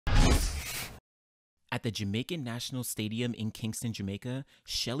At the Jamaican National Stadium in Kingston, Jamaica,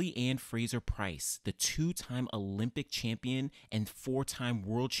 Shelly-Ann Fraser-Pryce, the two-time Olympic champion and four-time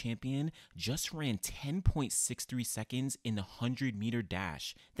world champion, just ran 10.63 seconds in the 100-meter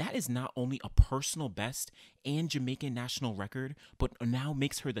dash. That is not only a personal best and Jamaican national record, but now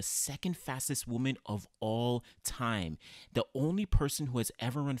makes her the second fastest woman of all time. The only person who has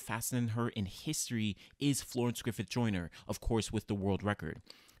ever run faster than her in history is Florence Griffith-Joyner, of course, with the world record.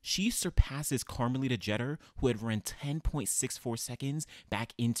 She surpasses Carmelita Jeter, who had run 10.64 seconds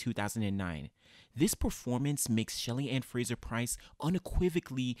back in 2009. This performance makes Shelly-Ann Fraser-Pryce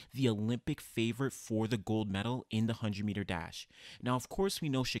unequivocally the Olympic favorite for the gold medal in the 100-meter dash. Now, of course, we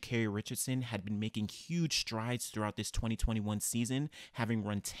know Sha'Carri Richardson had been making huge strides throughout this 2021 season, having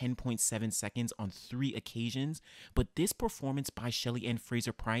run 10.7 seconds on 3 occasions, but this performance by Shelly-Ann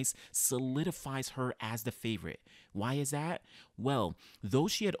Fraser-Pryce solidifies her as the favorite. Why is that? Well, though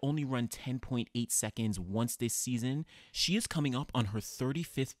she had only run 10.8 seconds once this season, she is coming up on her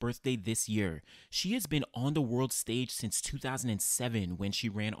 35th birthday this year. She has been on the world stage since 2007 when she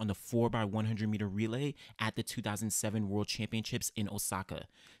ran on the 4x100 meter relay at the 2007 World Championships in Osaka.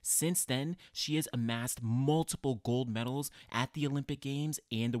 Since then, she has amassed multiple gold medals at the Olympic Games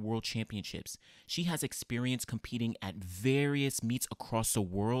and the World Championships. She has experience competing at various meets across the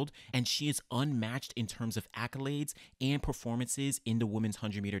world, and she is unmatched in terms of accolades and performances in the women's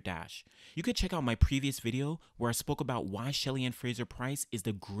 100-meter dash. You could check out my previous video where I spoke about why Shelly-Ann Fraser-Pryce is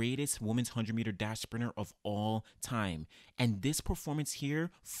the greatest women's 100-meter dash sprinter of all time. And this performance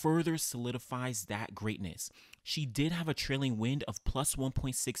here further solidifies that greatness. She did have a trailing wind of plus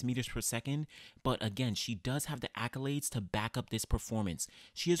 1.6 meters per second, but again, she does have the accolades to back up this performance.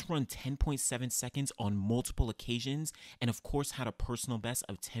 She has run 10.7 seconds on multiple occasions, and of course had a personal best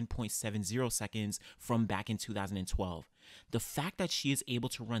of 10.70 seconds from back in 2012. The fact that she is able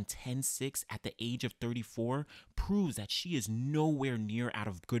to run 10.6 at the age of 34 proves that she is nowhere near out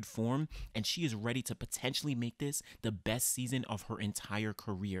of good form, and she is ready to potentially make this the best season of her entire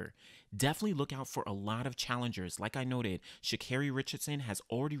career. Definitely look out for a lot of challengers. Like I noted, Sha'Carri Richardson has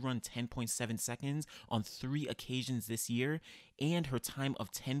already run 10.7 seconds on 3 occasions this year, and her time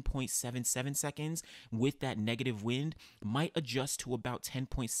of 10.77 seconds with that negative wind might adjust to about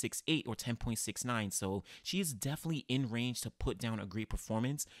 10.68 or 10.69. So she is definitely in range to put down a great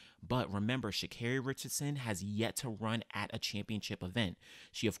performance. But remember, Sha'Carri Richardson has yet to run at a championship event.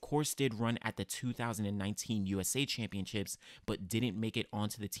 She of course did run at the 2019 USA Championships, but didn't make it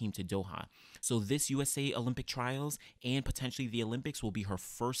onto the team to Doha. So this USA Olympic trials and potentially the Olympics will be her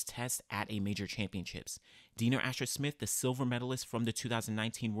first test at a major championships. Dina Asher-Smith, the silver medalist from the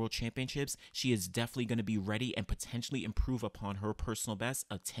 2019 World Championships, she is definitely going to be ready and potentially improve upon her personal best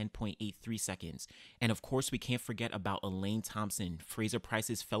of 10.83 seconds. And of course, we can't forget about Elaine Thompson,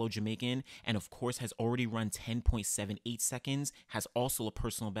 Fraser-Pryce's fellow Jamaican, and of course has already run 10.78 seconds, has also a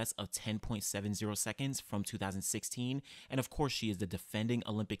personal best of 10.70 seconds from 2016, and of course she is the defending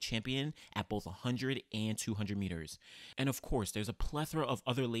Olympic champion at both 100 and 200 meters. And of course, there's a plethora of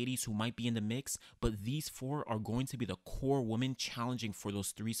other ladies who might be in the mix, but these 4 are going to be the core women challenging for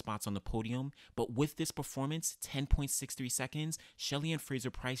those 3 spots on the podium. But with this performance, 10.63 seconds, Shelly-Ann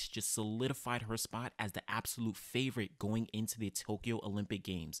Fraser-Pryce just solidified her spot as the absolute favorite going into the Tokyo Olympic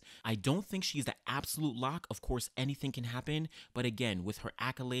Games. I don't think she's the absolute lock. Of course, anything can happen, but again, with her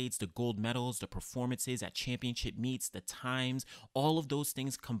accolades, the gold medals, the performances at championship meets, the times, all of those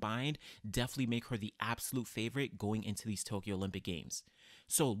things combined definitely make her the absolute favorite going into these Tokyo Olympic Games.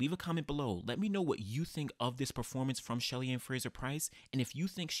 So leave a comment below. Let me know what you think of this performance from Shelly-Ann Fraser-Pryce, and if you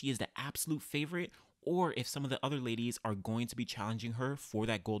think she is the absolute favorite, or if some of the other ladies are going to be challenging her for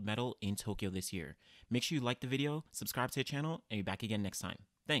that gold medal in Tokyo this year. Make sure you like the video, subscribe to the channel, and be back again next time.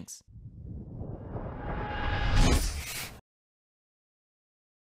 Thanks.